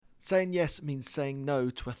Saying yes means saying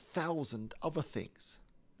no to 1,000 other things.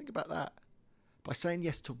 Think about that. By saying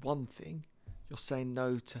yes to one thing, you're saying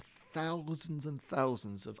no to thousands and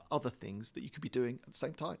thousands of other things that you could be doing at the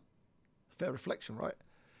same time. Fair reflection, right?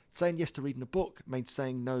 Saying yes to reading a book means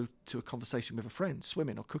saying no to a conversation with a friend,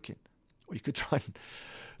 swimming or cooking. Or you could try and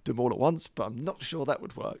do them all at once, but I'm not sure that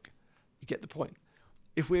would work. You get the point.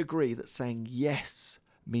 If we agree that saying yes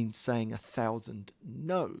means saying 1,000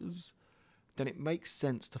 no's, then it makes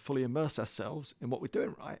sense to fully immerse ourselves in what we're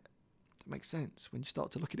doing, right? It makes sense when you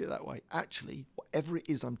start to look at it that way. Actually, whatever it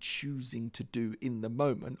is I'm choosing to do in the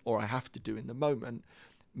moment, or I have to do in the moment,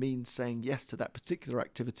 means saying yes to that particular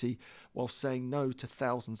activity while saying no to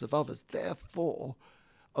thousands of others. Therefore,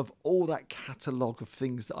 of all that catalogue of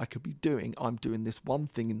things that I could be doing, I'm doing this one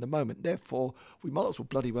thing in the moment. Therefore, we might as well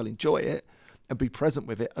bloody well enjoy it and be present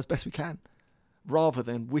with it as best we can, rather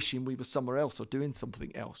than wishing we were somewhere else or doing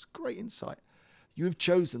something else. Great insight. You have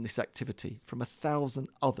chosen this activity from 1,000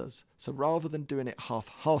 others. So rather than doing it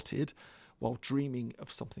half-hearted while dreaming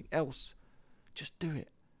of something else, just do it.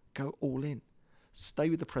 Go all in. Stay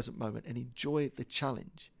with the present moment and enjoy the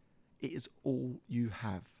challenge. It is all you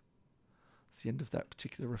have. It's the end of that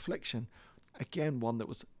particular reflection. Again, one that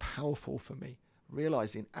was powerful for me,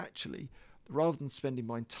 realizing actually, rather than spending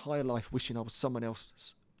my entire life wishing I was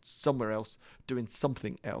somewhere else, doing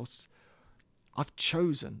something else, I've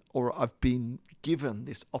chosen, or I've been given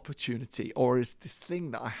this opportunity, or is this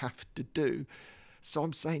thing that I have to do. So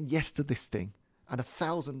I'm saying yes to this thing and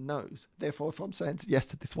 1,000 no's. Therefore, if I'm saying yes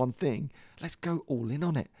to this one thing, let's go all in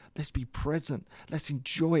on it. Let's be present. Let's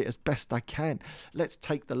enjoy it as best I can. Let's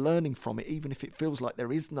take the learning from it, even if it feels like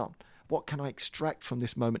there is none. What can I extract from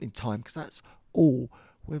this moment in time? Because that's all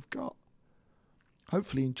we've got.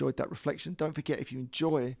 Hopefully you enjoyed that reflection. Don't forget, if you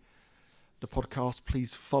enjoy the podcast,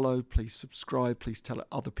 please follow, please subscribe, please tell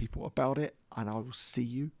other people about it, and I will see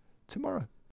you tomorrow.